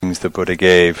teachings the Buddha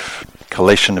gave,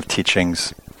 collation of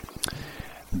teachings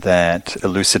that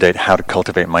elucidate how to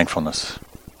cultivate mindfulness.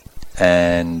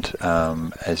 And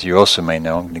as you also may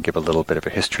know, I'm going to give a little bit of a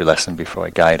history lesson before I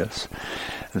guide us,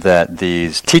 that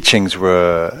these teachings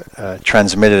were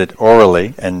transmitted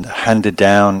orally and handed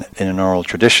down in an oral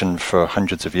tradition for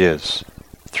hundreds of years,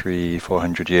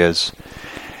 300-400 years.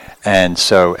 And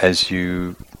so as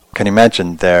you can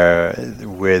imagine, there,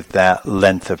 with that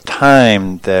length of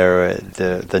time,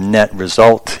 the net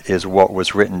result is what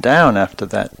was written down after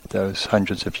those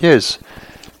hundreds of years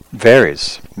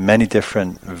varies. Many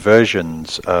different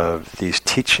versions of these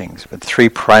teachings, but three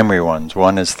primary ones.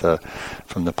 One is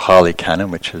from the Pali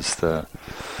Canon, which is the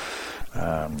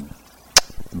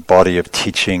body of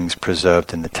teachings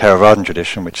preserved in the Theravadan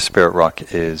tradition, which Spirit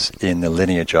Rock is in the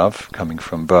lineage of, coming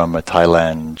from Burma,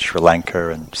 Thailand, Sri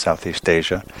Lanka, and Southeast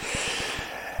Asia.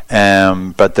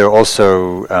 But there are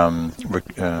also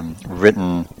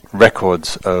written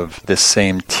records of this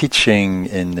same teaching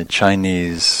in the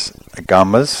Chinese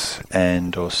Agamas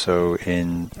and also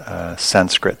in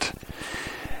Sanskrit.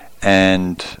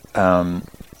 And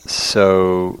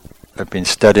so I've been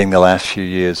studying the last few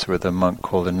years with a monk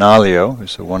called Analio,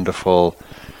 who's a wonderful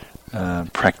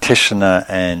practitioner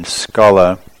and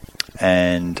scholar,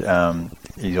 and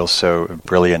he's also a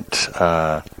brilliant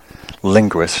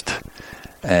linguist.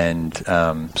 And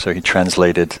so he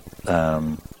translated,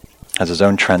 has his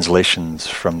own translations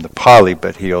from the Pali,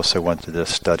 but he also wanted to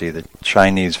study the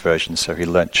Chinese version, so he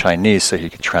learnt Chinese so he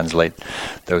could translate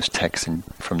those texts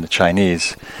from the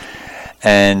Chinese.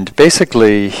 And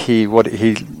basically, he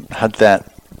had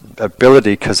that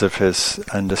ability because of his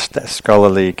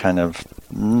scholarly kind of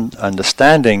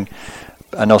understanding,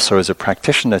 and also as a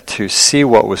practitioner, to see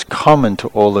what was common to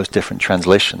all those different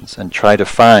translations and try to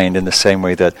find, in the same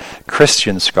way that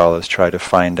Christian scholars try to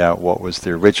find out what was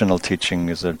the original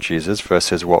teachings of Jesus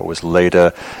versus what was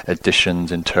later additions,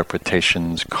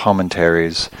 interpretations,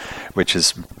 commentaries, which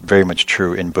is very much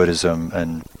true in Buddhism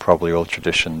and probably all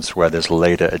traditions where there's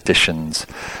later additions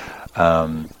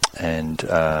and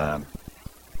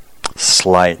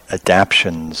slight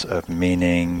adaptions of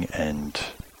meaning and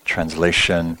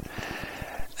translation.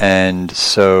 And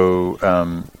so,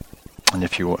 and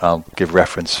if you, I'll give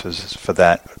references for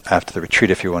that after the retreat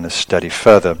if you want to study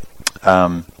further.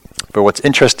 But what's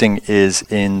interesting is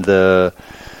in the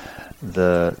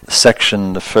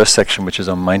first section, which is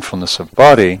on mindfulness of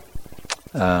body,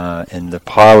 in the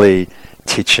Pali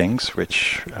teachings,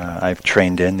 which I've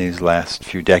trained in these last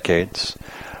few decades,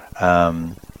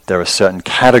 there are certain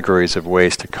categories of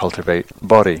ways to cultivate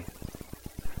body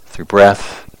through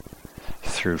breath,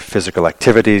 through physical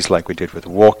activities like we did with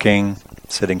walking,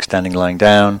 sitting, standing, lying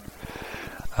down,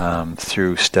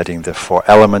 through studying the four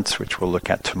elements, which we'll look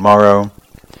at tomorrow,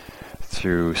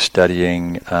 through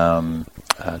studying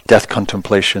death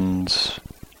contemplations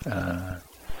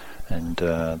and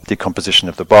decomposition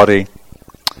of the body,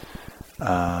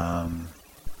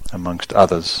 amongst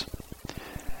others.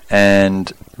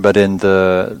 But in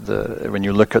the when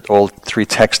you look at all three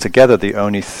texts together, the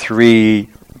only three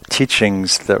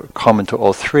teachings that were common to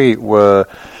all three were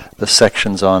the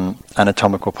sections on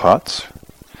anatomical parts,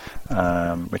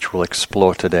 which we'll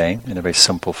explore today in a very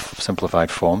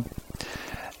simplified form,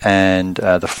 and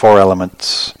the four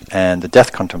elements and the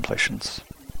death contemplations.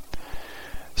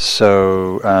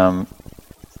 So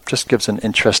just gives an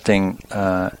interesting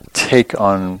take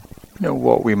on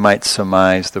what we might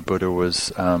surmise the Buddha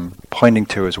was pointing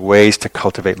to as ways to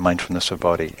cultivate mindfulness of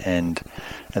body. And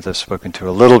as I've spoken to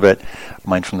a little bit,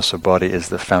 mindfulness of body is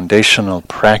the foundational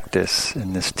practice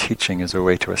in this teaching as a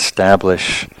way to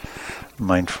establish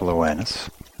mindful awareness.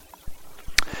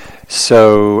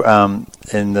 So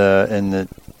in the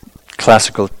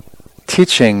classical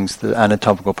teachings, the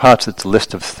anatomical parts, it's a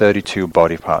list of 32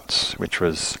 body parts, which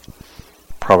was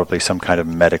probably some kind of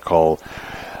medical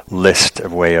list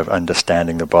of way of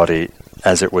understanding the body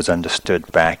as it was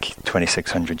understood back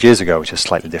 2,600 years ago, which is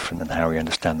slightly different than how we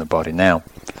understand the body now.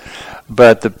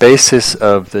 But the basis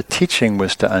of the teaching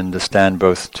was to understand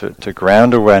both to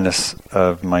ground awareness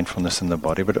of mindfulness in the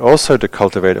body, but also to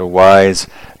cultivate a wise,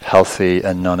 healthy,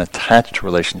 and non-attached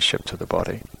relationship to the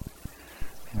body.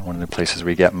 One of the places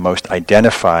we get most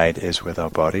identified is with our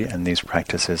body, and these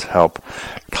practices help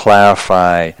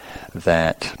clarify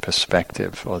that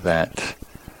perspective or that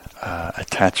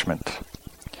attachment.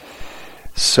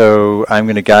 So I'm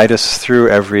going to guide us through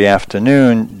every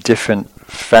afternoon different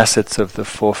facets of the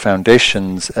four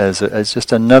foundations as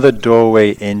just another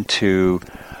doorway into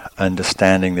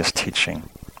understanding this teaching.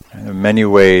 In many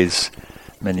ways,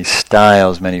 many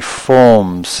styles, many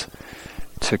forms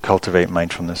to cultivate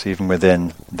mindfulness, even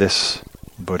within this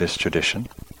Buddhist tradition.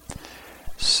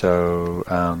 So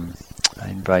I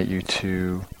invite you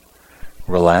to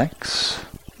relax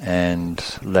and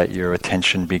let your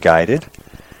attention be guided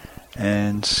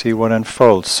and see what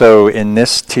unfolds. So in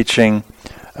this teaching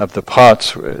of the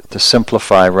parts, to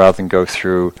simplify rather than go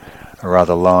through a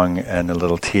rather long and a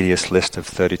little tedious list of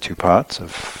 32 parts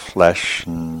of flesh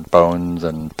and bones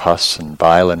and pus and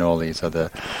bile and all these other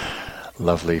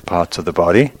lovely parts of the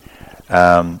body,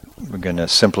 we're going to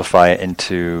simplify it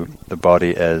into the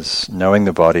body as knowing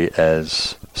the body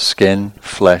as skin,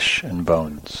 flesh, and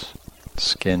bones.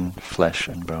 Skin, flesh,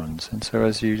 and bones. And so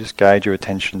as you just guide your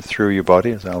attention through your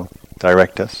body, as I'll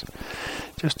direct us,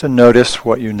 just to notice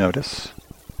what you notice.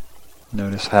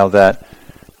 Notice how that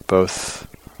both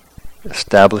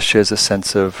establishes a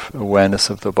sense of awareness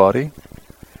of the body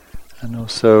and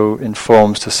also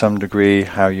informs to some degree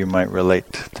how you might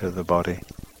relate to the body.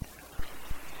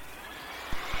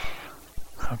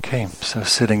 Okay, so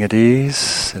sitting at ease,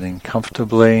 sitting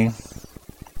comfortably.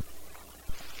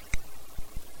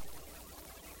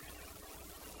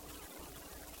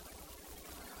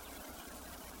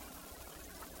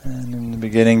 And in the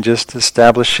beginning, just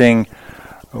establishing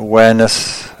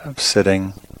awareness of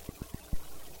sitting,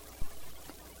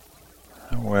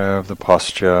 aware of the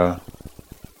posture,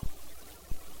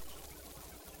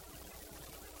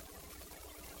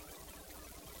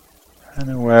 and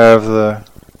aware of the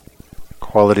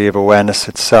quality of awareness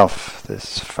itself,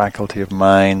 this faculty of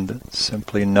mind,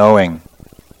 simply knowing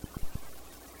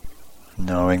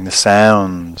the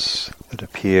sounds that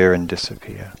appear and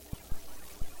disappear.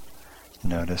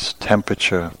 Notice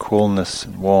temperature, coolness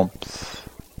and warmth.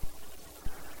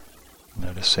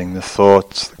 Noticing the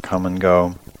thoughts that come and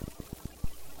go.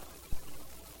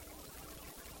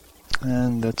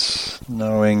 And that's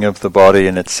knowing of the body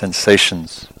and its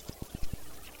sensations.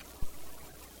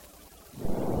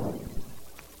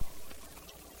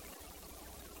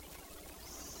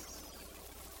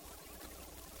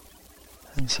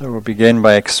 And so we'll begin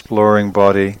by exploring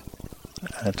body,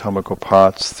 anatomical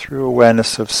parts through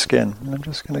awareness of skin. And I'm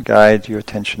just going to guide your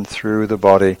attention through the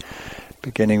body,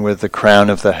 beginning with the crown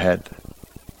of the head.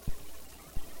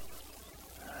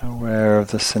 Aware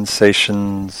of the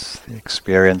sensations, the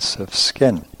experience of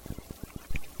skin.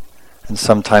 And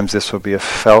sometimes this will be a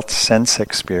felt sense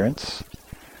experience.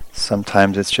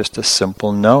 Sometimes it's just a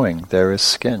simple knowing there is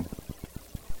skin.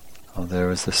 Or there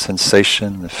is the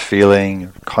sensation, the feeling,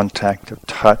 of contact, of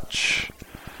touch,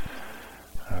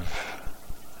 of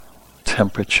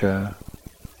temperature,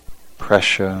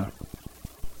 pressure,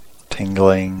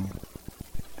 tingling,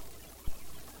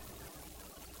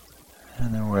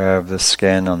 and aware of the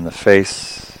skin on the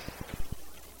face,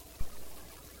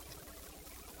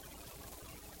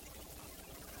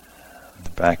 the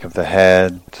back of the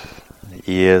head, the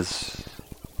ears,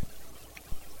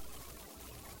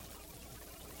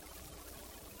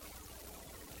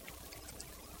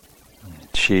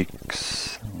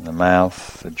 cheeks, the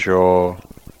mouth, the jaw.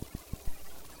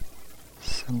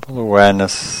 Simple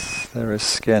awareness, there is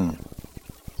skin.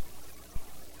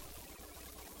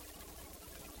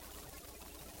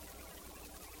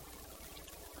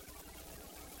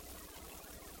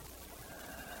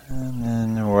 And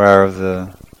then aware of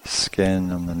the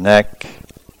skin on the neck,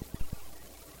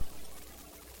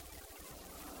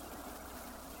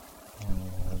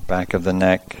 the back of the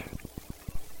neck,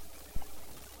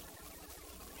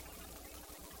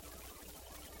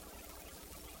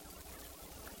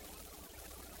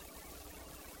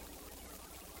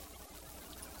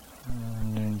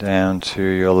 down to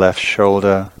your left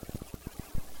shoulder,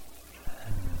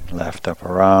 left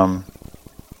upper arm.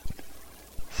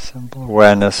 Simple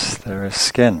awareness, there is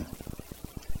skin.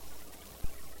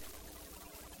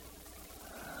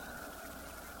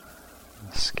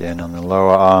 Skin on the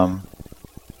lower arm,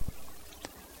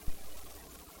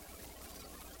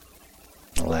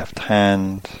 the left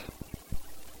hand,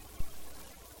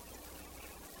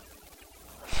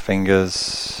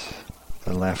 fingers,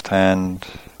 the left hand,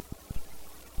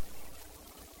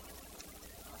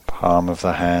 palm of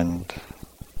the hand,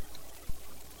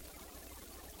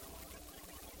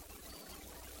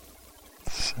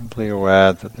 simply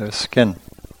aware that there's skin,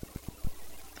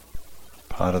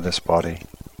 part of this body.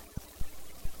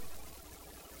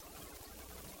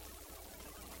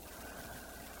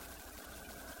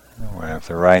 Aware of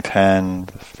the right hand,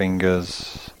 the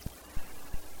fingers,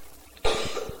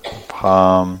 the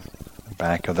palm, the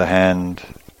back of the hand,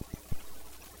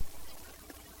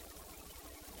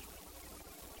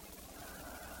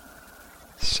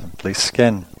 simply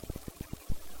skin,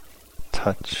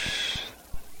 touch,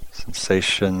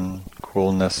 sensation,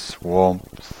 coolness,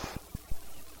 warmth.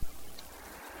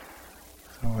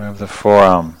 Aware of the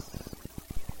forearm,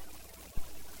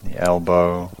 the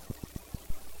elbow,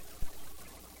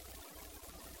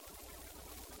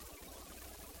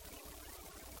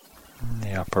 and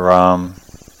the upper arm.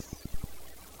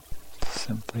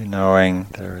 Simply knowing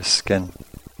there is skin.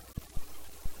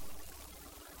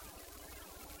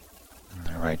 And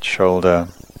the right shoulder.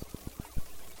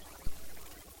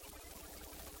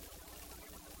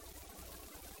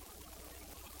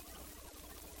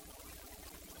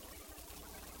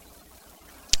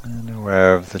 And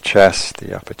aware of the chest,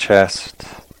 the upper chest.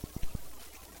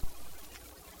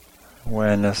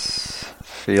 Awareness,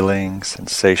 feeling,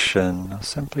 sensation, or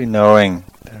simply knowing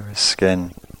there is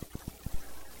skin.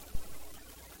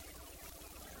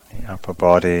 The upper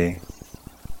body.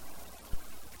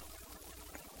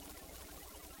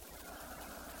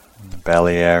 And the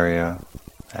belly area,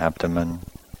 abdomen.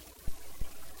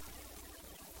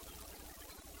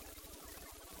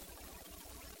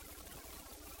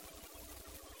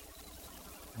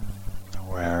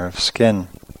 Aware of skin.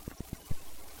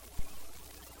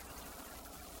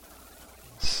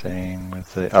 Same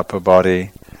with the upper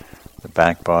body, the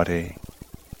back body,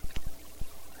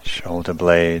 shoulder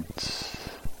blades.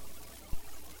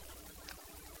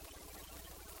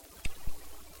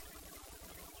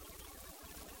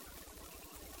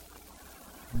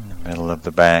 In the middle of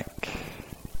the back,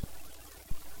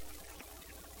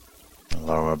 the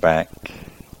lower back.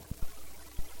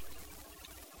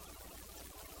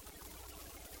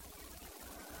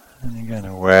 And again,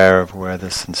 aware of where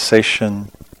the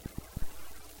sensation,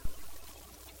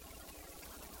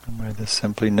 and where there's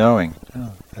simply knowing,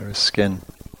 oh, there is skin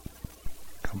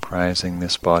comprising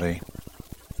this body.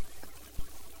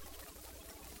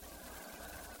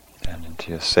 Down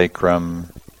into your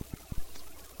sacrum,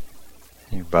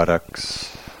 your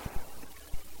buttocks.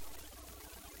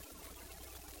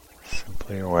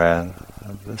 Simply aware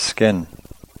of the skin.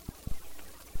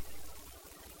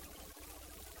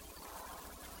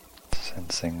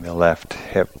 Sensing the left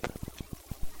hip,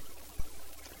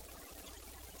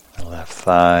 the left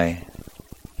thigh,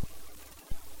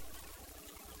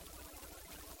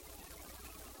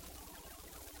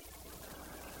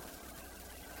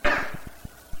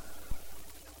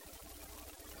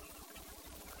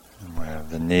 and aware of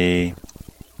the knee,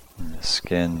 and the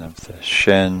skin of the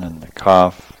shin and the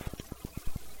calf.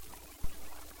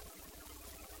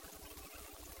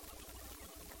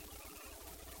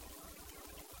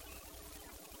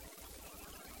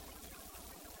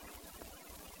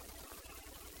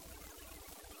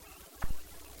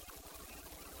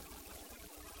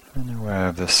 And aware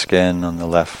of the skin on the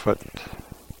left foot,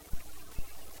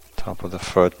 top of the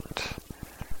foot,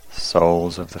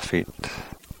 soles of the feet.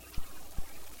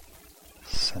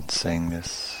 Sensing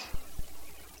this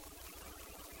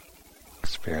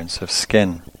experience of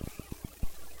skin.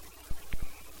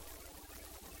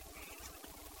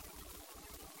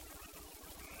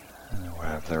 And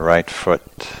aware of the right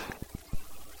foot,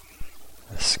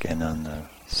 the skin on the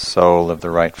sole of the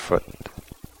right foot.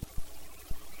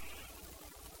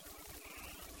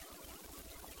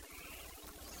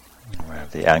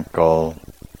 The ankle,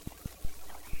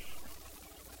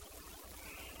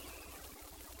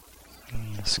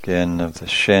 and the skin of the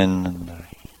shin and the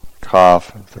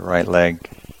calf of the right leg.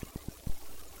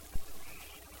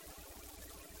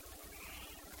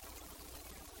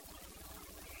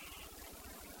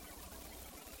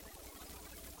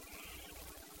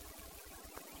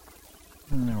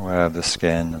 And aware of the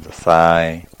skin of the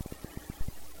thigh,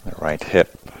 the right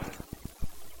hip.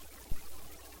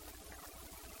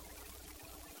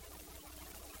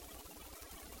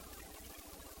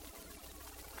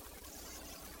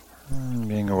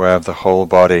 Being aware of the whole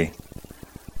body,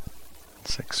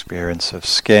 this experience of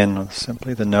skin, or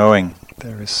simply the knowing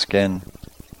there is skin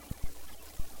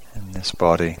in this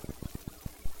body.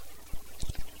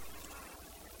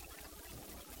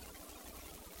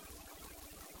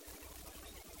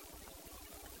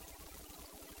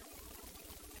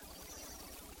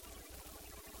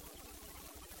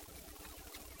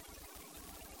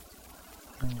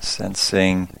 And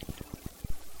sensing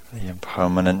the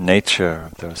impermanent nature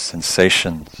of those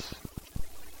sensations.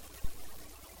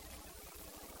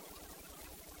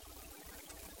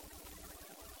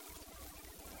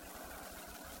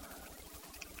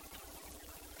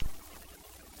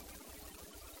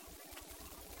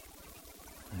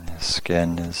 And the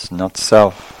skin is not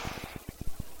self,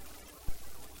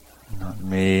 not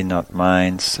me, not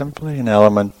mine, simply an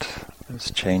element of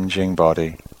this changing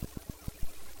body.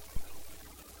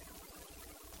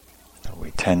 We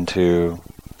tend to,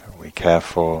 that we care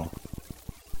for,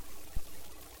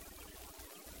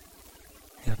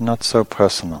 yet not so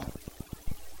personal.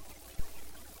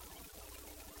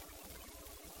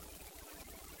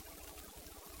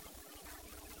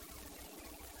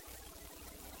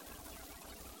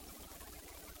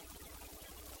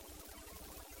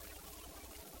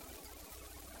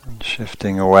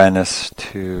 Shifting awareness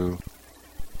to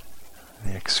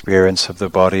the experience of the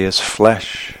body as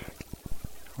flesh.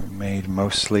 We're made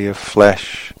mostly of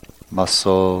flesh,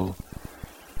 muscle,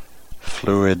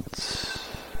 fluids,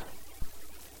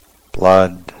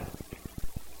 blood.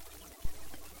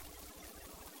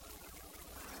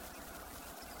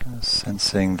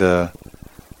 Sensing the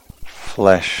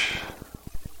flesh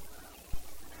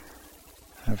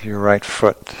of your right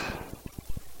foot,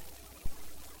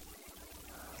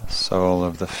 the sole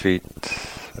of the feet,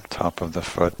 the top of the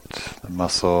foot, the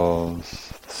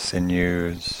muscles, the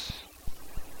sinews,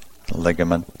 the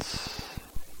ligaments.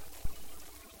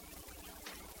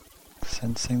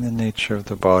 Sensing the nature of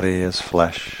the body as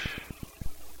flesh.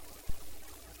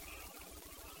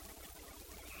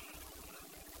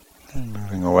 And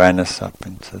moving awareness up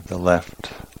into the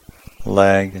left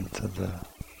leg, into the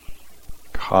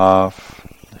calf,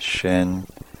 the shin,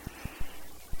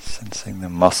 sensing the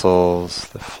muscles,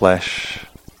 the flesh,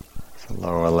 the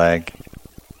lower leg.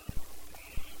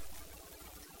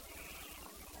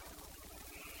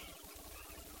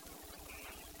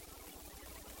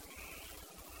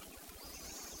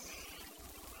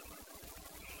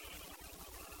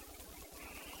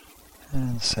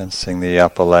 And sensing the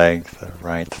upper leg, the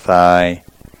right thigh,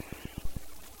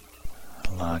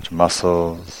 the large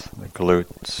muscles, the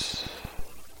glutes,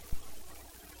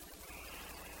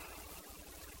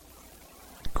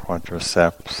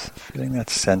 quadriceps, feeling that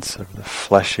sense of the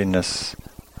fleshiness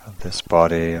of this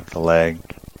body, of the leg.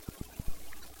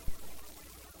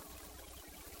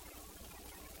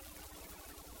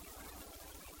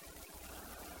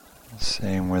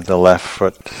 Same with the left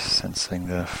foot, sensing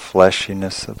the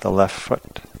fleshiness of the left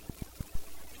foot.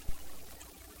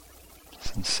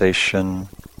 Sensation,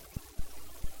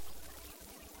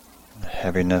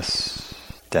 heaviness,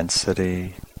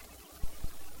 density.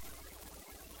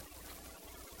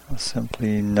 Or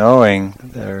simply knowing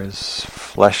that there is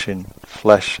flesh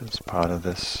as part of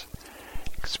this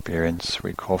experience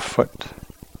we call foot.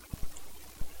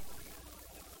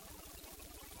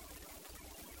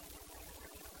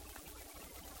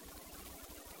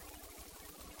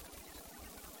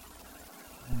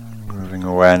 Moving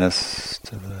awareness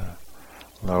to the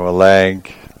lower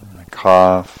leg, and the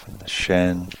calf, and the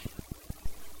shin.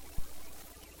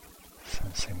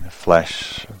 Sensing the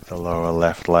flesh of the lower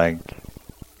left leg.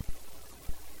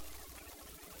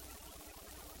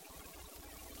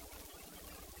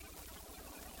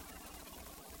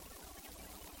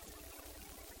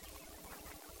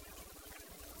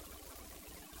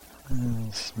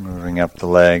 And moving up the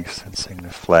leg, sensing the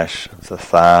flesh of the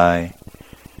thigh.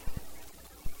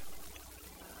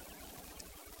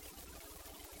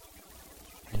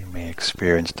 You may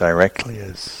experience directly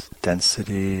as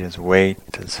density, as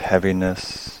weight, as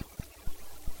heaviness,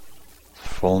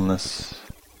 fullness.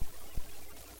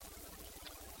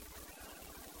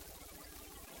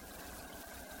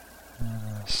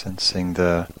 Sensing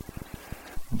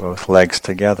both legs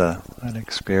together, an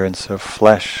experience of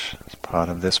flesh as part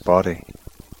of this body.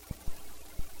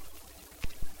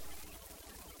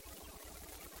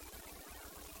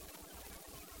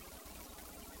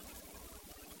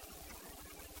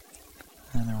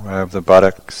 And aware of the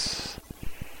buttocks,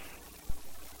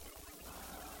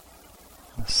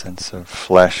 a sense of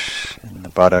flesh in the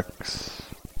buttocks.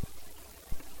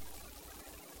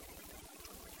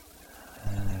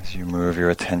 And as you move your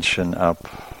attention up,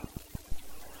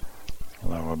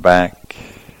 lower back,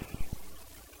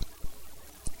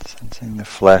 sensing the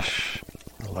flesh,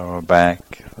 the lower back,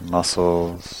 the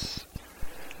muscles,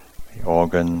 the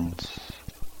organs,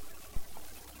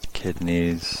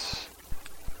 kidneys.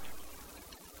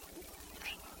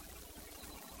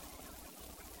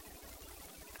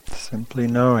 Simply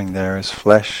knowing there is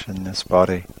flesh in this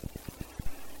body.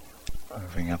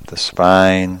 Moving up the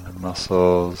spine, the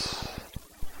muscles,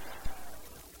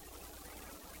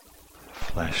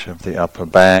 flesh of the upper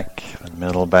back, the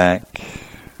middle back.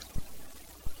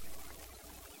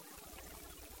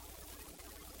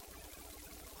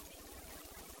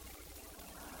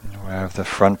 And aware of the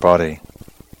front body,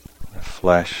 the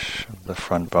flesh of the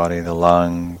front body, the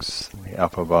lungs, the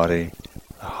upper body,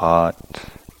 the heart.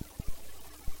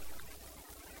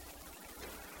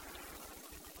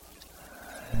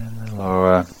 And the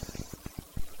lower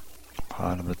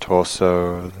part of the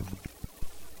torso, the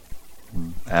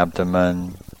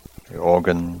abdomen, the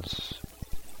organs.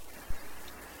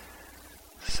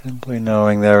 Simply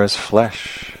knowing there is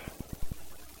flesh.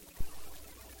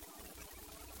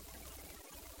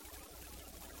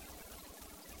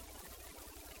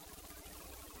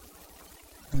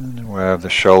 And aware of the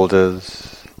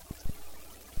shoulders,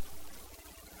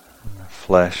 and the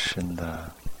flesh in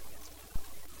the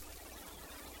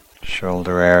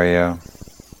shoulder area.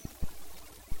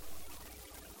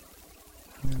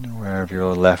 And aware of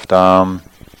your left arm,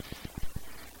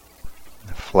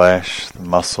 the flesh, the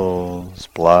muscles,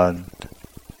 blood,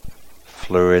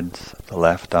 fluids of the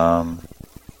left arm,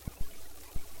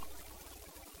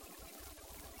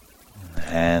 and the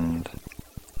hand,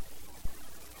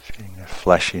 feeling the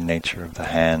fleshy nature of the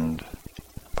hand,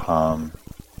 palm.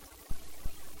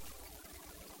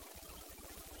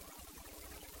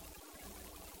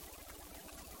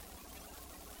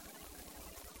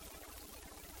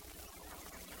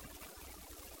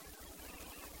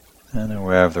 And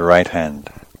aware of the right hand,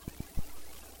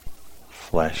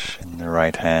 flesh in the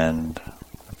right hand,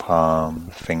 the palm,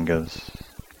 the fingers.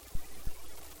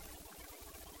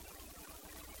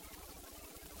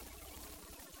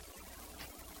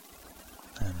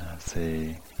 And of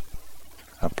the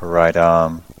upper right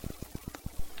arm,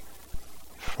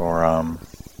 forearm.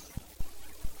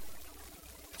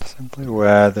 Simply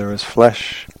where there is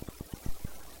flesh,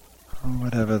 or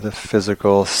whatever the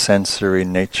physical, sensory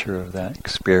nature of that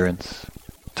experience,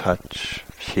 touch,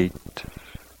 heat,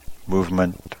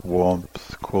 movement,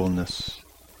 warmth, coolness,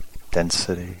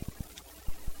 density.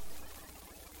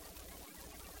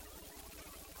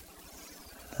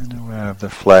 And aware of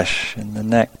the flesh in the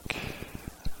neck,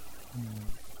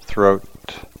 throat,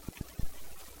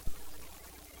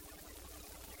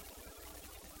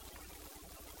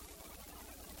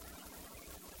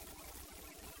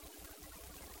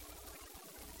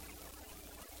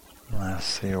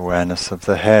 the awareness of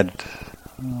the head,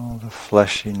 the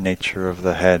fleshy nature of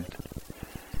the head,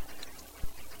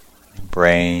 the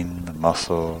brain, the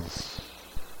muscles,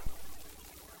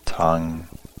 tongue,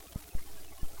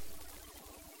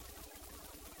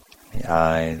 the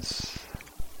eyes,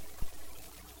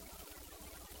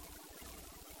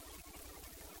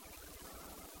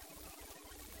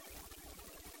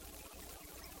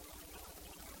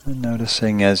 and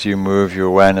noticing as you move your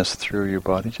awareness through your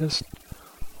body just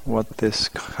what this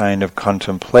kind of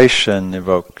contemplation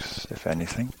evokes, if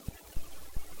anything.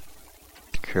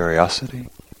 Curiosity,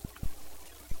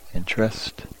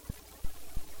 interest.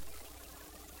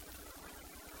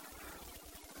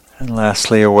 And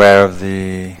lastly, aware of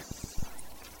the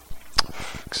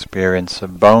experience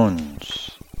of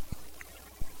bones,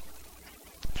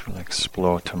 which we'll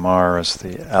explore tomorrow as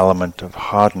the element of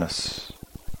hardness.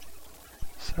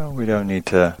 So we don't need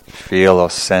to feel or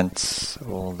sense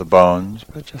all the bones,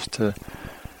 but just to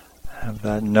have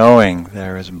that knowing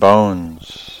there is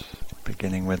bones,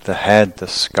 beginning with the head, the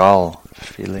skull,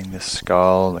 feeling the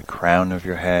skull, the crown of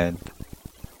your head,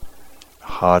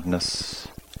 hardness,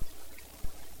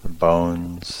 the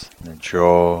bones, the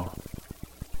jaw,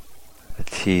 the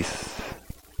teeth,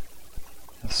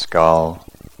 the skull.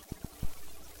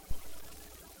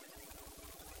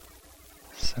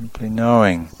 Simply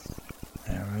knowing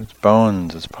there is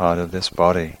bones as part of this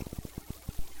body.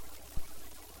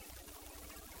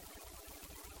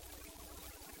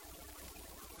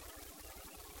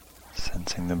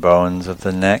 Sensing the bones of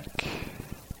the neck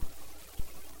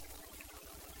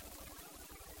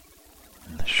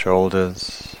and the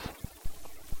shoulders.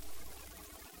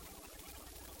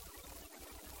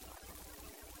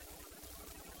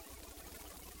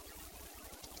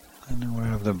 And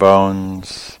aware of the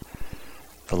bones,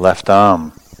 the left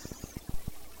arm,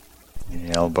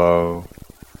 the elbow,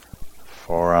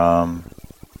 forearm,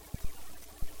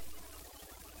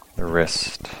 the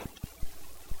wrist.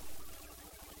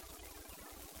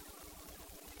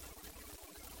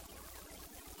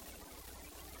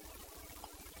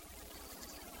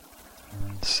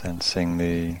 And sensing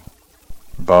the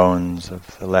bones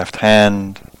of the left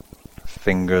hand,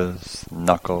 fingers,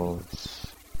 knuckles.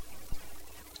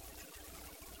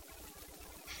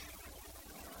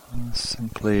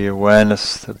 Simply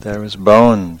awareness that there is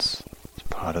bones as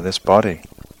part of this body.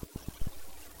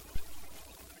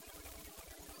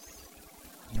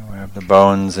 Aware of the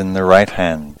bones in the right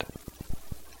hand,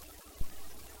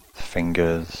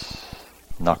 fingers,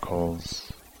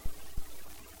 knuckles,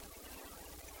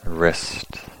 wrist.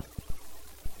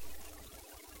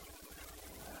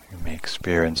 You may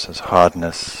experience as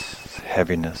hardness,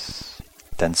 heaviness,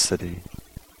 density.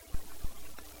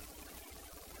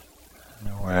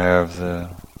 Aware of the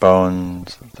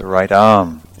bones of the right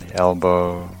arm, the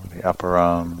elbow, the upper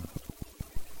arm.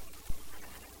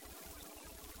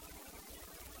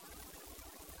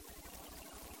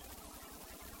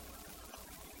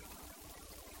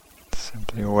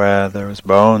 Simply aware there is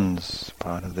bones,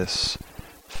 part of this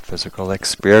physical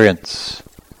experience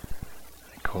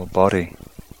we call body.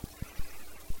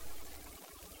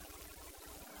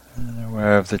 And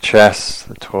aware of the chest,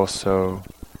 the torso,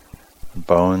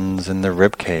 bones in the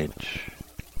rib cage,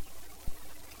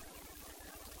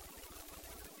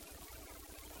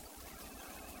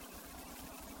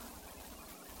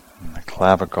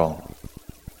 clavicle,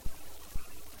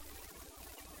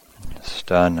 the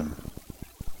sternum,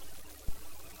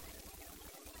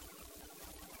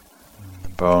 the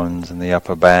bones in the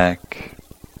upper back,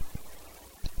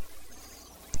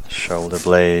 shoulder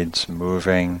blades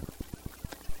moving,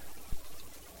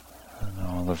 and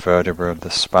all the vertebrae of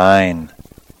the spine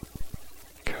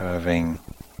curving,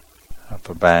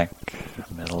 upper back,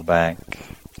 middle back,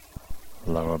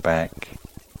 lower back.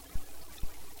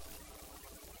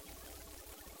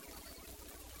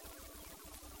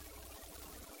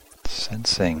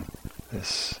 Sensing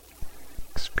this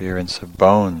experience of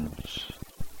bones,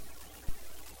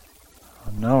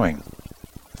 or knowing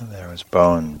that there is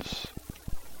bones.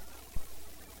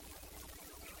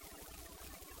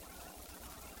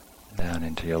 Down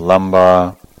into your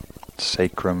lumbar,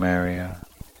 sacrum area,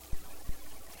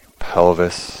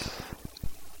 pelvis.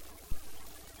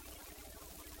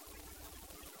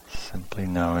 Simply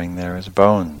knowing there is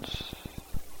bones.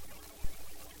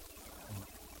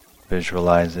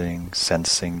 Visualizing,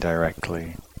 sensing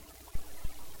directly.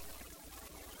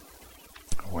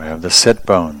 Aware of the sit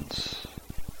bones.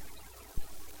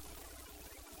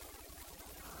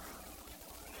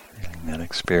 Feeling that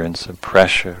experience of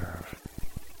pressure,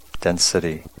 of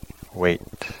density, weight.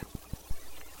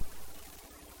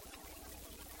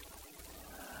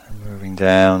 And moving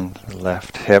down the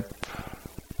left hip,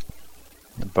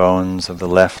 the bones of the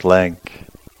left leg.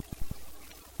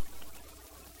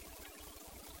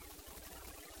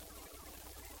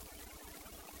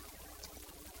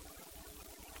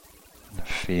 The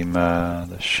femur,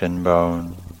 the shin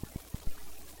bone.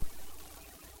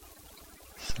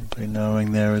 Simply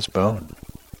knowing there is bone.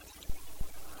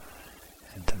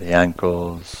 Into the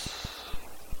ankles,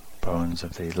 bones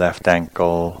of the left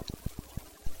ankle,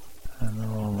 and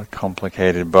all the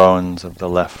complicated bones of the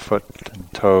left foot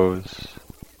and toes.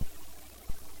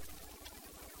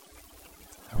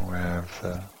 Aware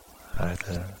of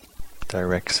either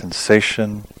direct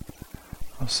sensation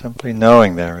or simply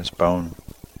knowing there is bone.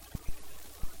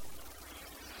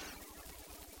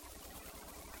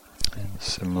 And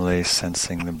similarly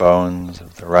sensing the bones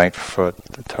of the right foot,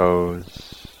 the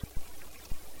toes,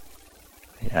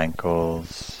 the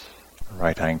ankles, the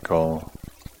right ankle.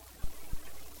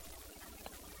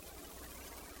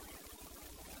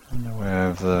 And aware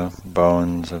of the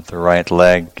bones of the right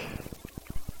leg,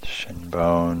 shin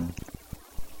bone,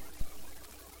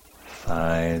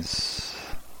 thighs,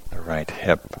 the right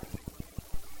hip.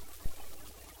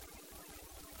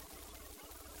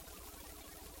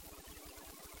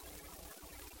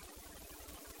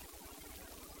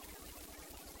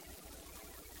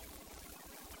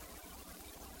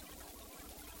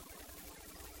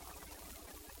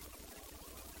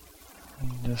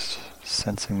 And just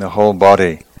sensing the whole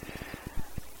body,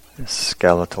 this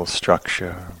skeletal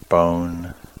structure,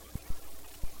 bone.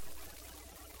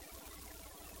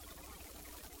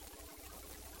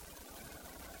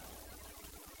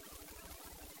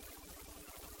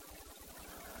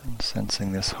 And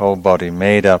sensing this whole body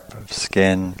made up of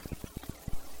skin,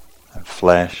 of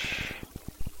flesh,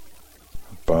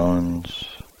 of bones.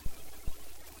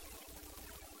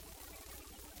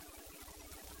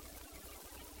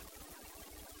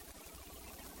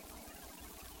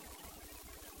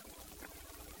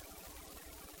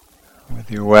 With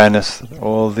the awareness that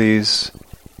all these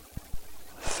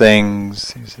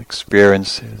things, these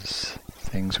experiences,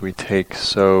 things we take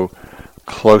so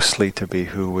closely to be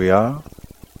who we are,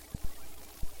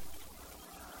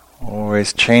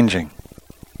 always changing.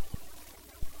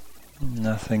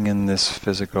 Nothing in this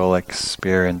physical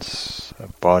experience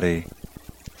of body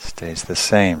stays the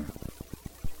same.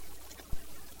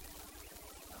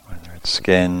 Whether it's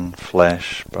skin,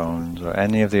 flesh, bones, or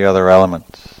any of the other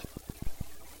elements.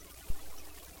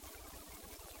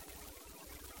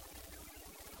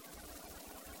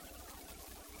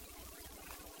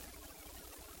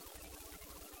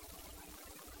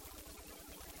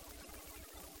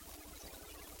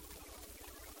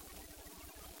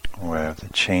 Aware of the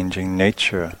changing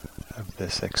nature of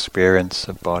this experience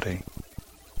of body.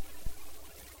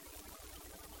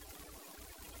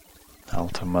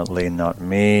 Ultimately not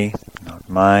me, not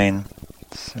mine,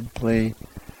 simply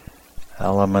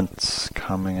elements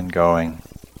coming and going.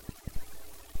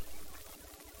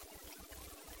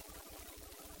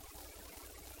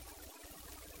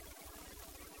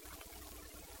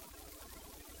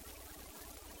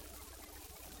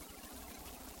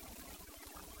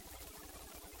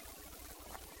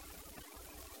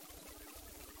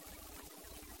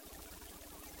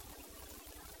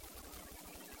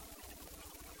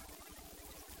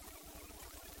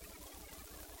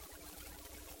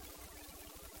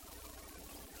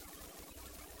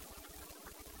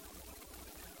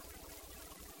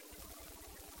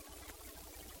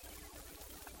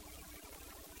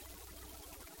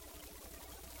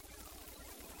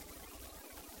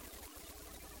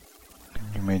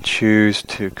 choose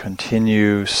to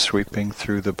continue sweeping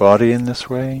through the body in this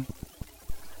way,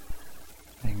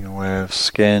 being aware of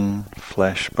skin,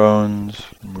 flesh, bones,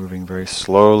 moving very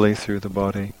slowly through the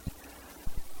body,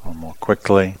 or more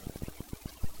quickly.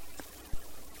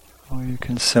 Or you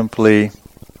can simply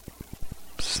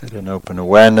sit in open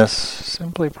awareness,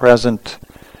 simply present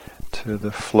to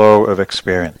the flow of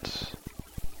experience.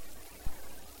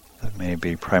 That may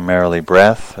be primarily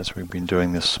breath, as we've been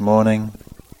doing this morning,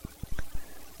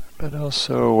 but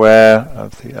also aware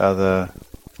of the other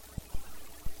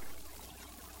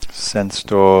sense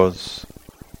doors,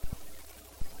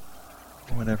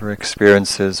 whatever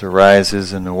experiences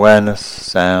arises in awareness,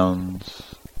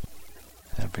 sounds,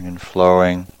 ebbing and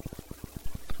flowing,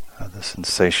 other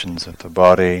sensations of the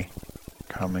body,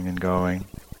 coming and going.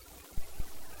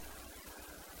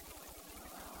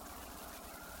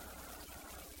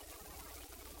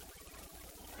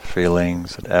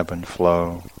 Feelings that ebb and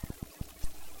flow.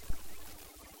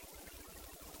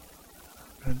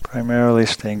 And primarily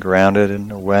staying grounded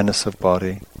in awareness of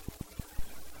body,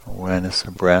 awareness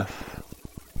of breath.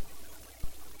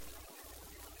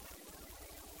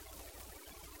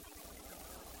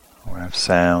 Aware of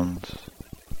sounds.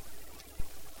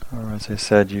 Or as I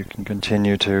said, you can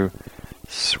continue to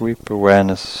sweep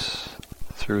awareness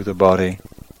through the body,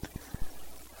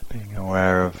 being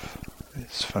aware of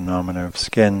this phenomena of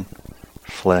skin,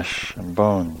 flesh, and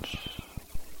bones.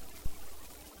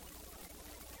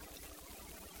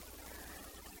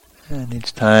 And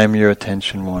each time your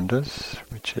attention wanders,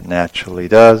 which it naturally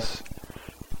does,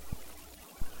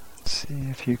 see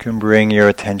if you can bring your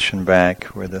attention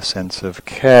back with a sense of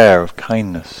care, of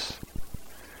kindness,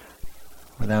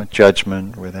 without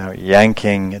judgment, without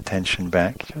yanking attention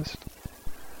back, just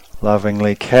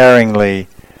lovingly, caringly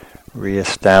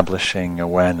re-establishing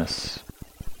awareness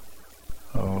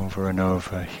over and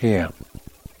over here.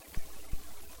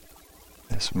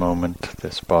 This moment,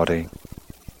 this body.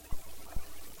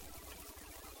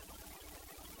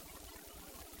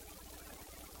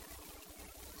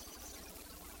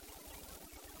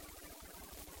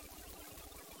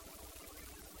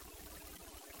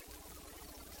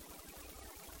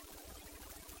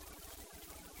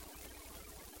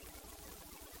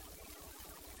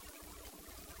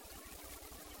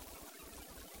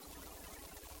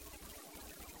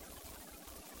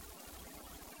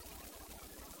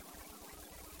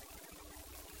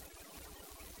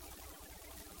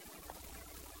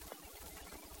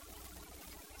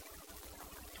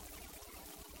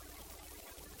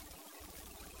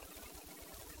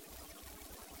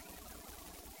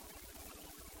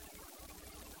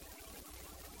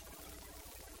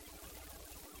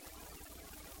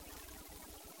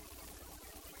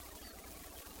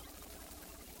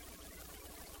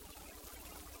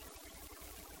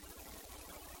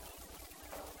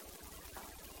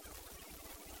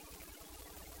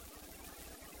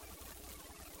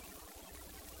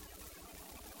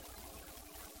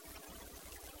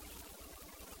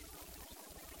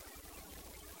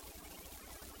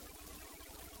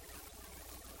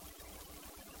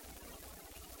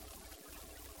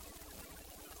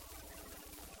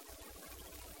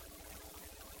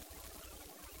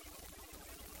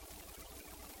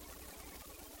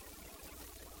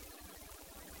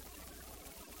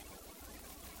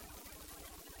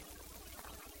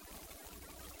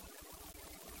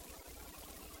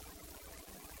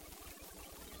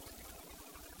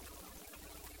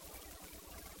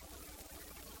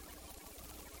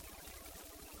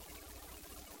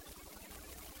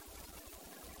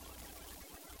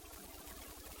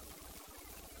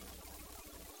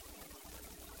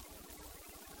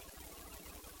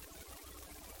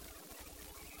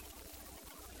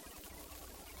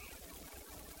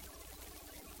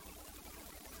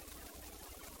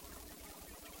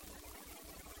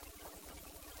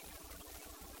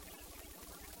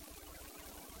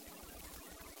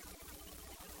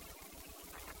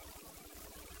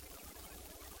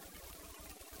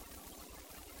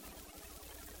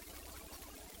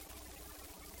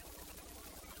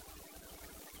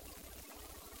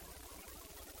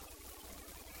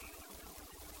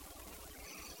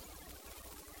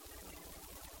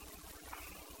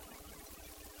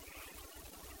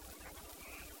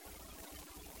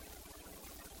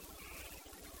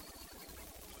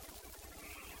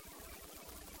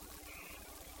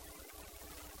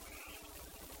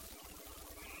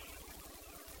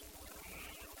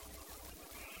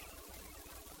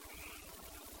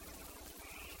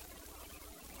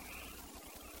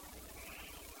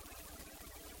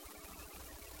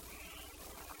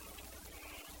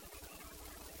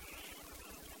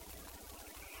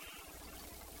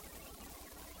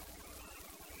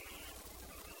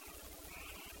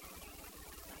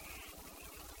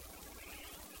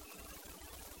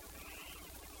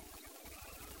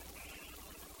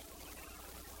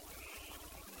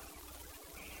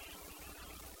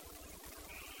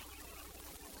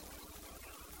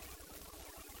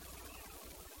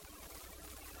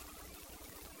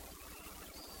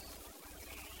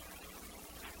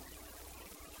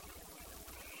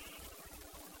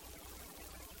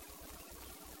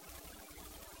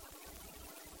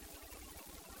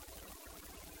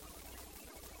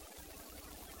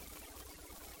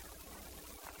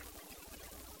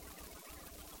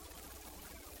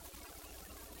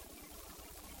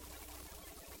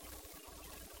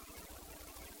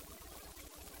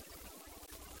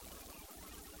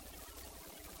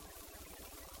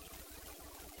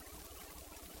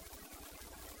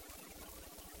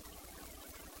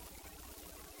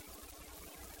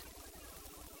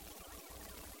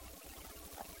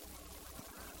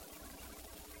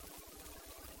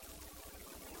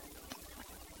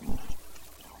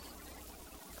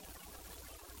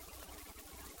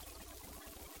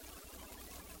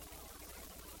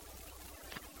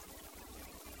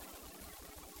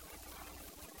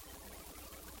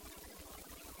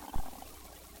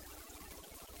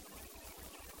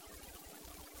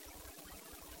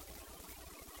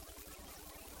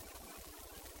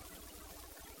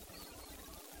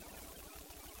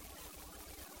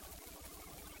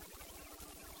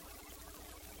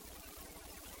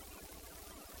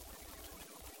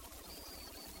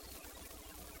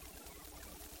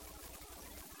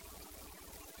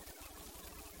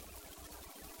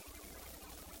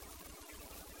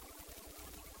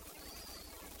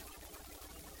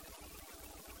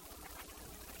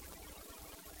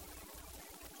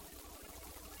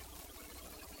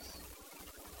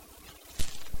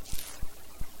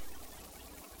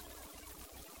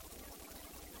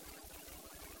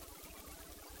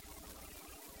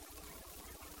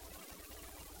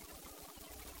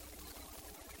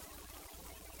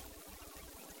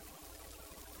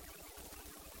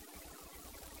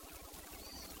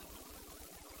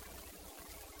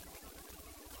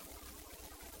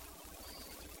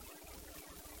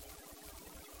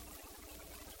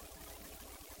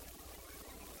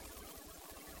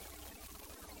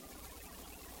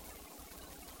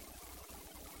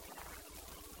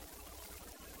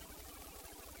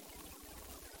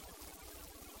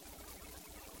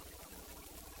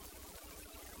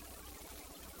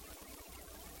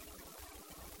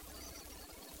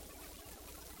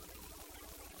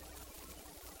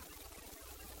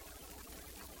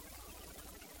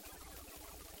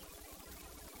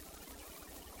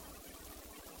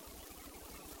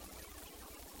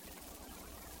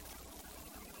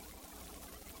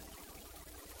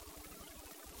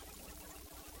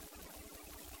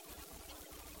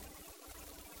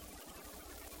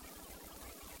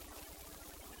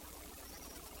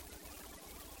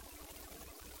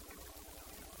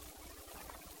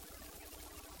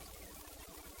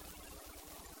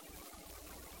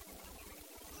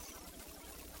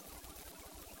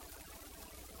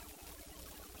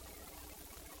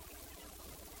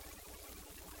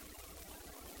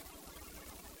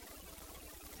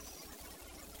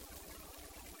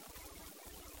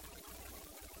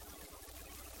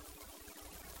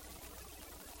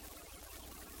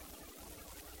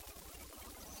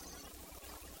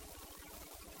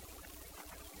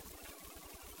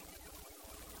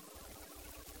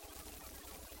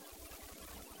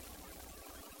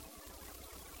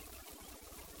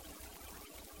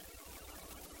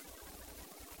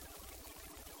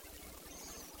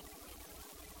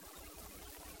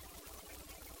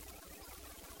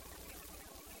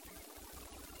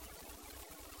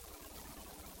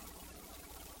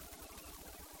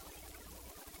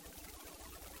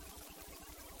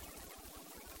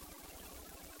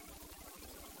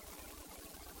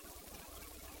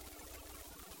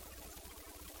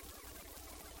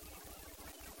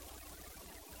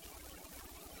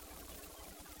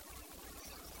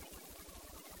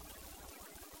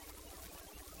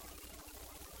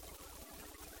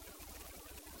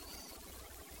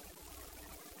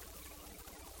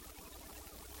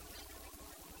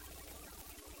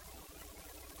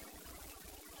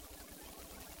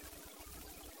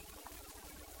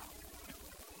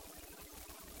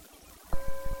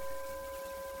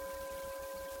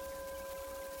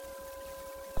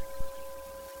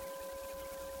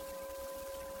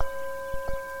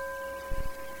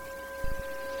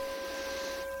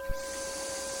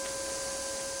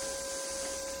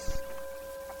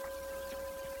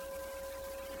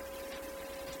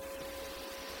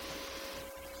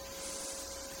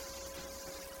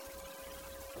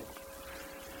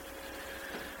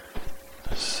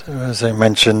 So as I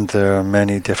mentioned, there are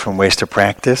many different ways to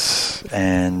practice,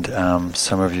 and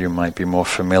some of you might be more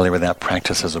familiar with that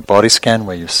practice as a body scan,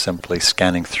 where you're simply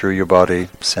scanning through your body,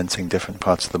 sensing different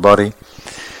parts of the body.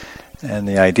 And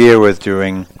the idea with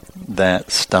doing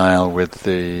that style with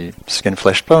the skin,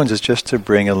 flesh, bones is just to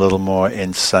bring a little more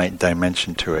insight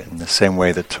dimension to it, in the same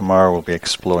way that tomorrow we'll be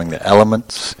exploring the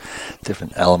elements,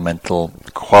 different elemental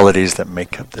qualities that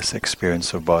make up this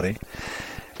experience of body.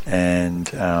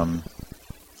 And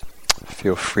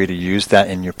feel free to use that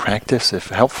in your practice if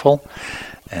helpful,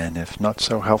 and if not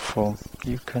so helpful,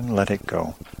 you can let it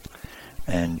go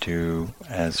and do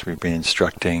as we've been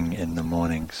instructing in the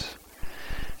mornings.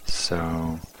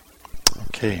 So,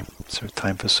 okay, so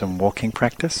time for some walking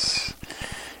practice.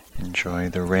 Enjoy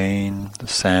the rain, the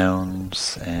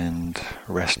sounds, and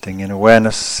resting in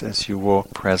awareness as you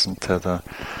walk, present to the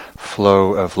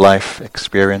flow of life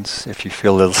experience. If you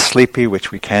feel a little sleepy,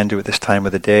 which we can do at this time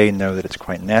of the day, know that it's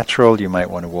quite natural. You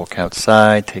might want to walk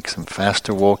outside, take some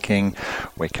faster walking,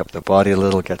 wake up the body a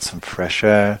little, get some fresh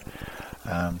air.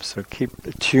 So keep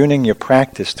tuning your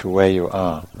practice to where you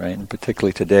are, right? And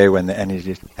particularly today when the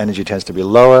energy tends to be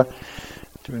lower,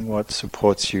 doing what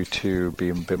supports you to be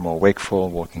a bit more wakeful,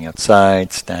 walking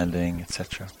outside, standing,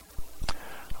 etc.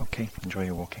 Okay, enjoy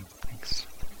your walking. Thanks.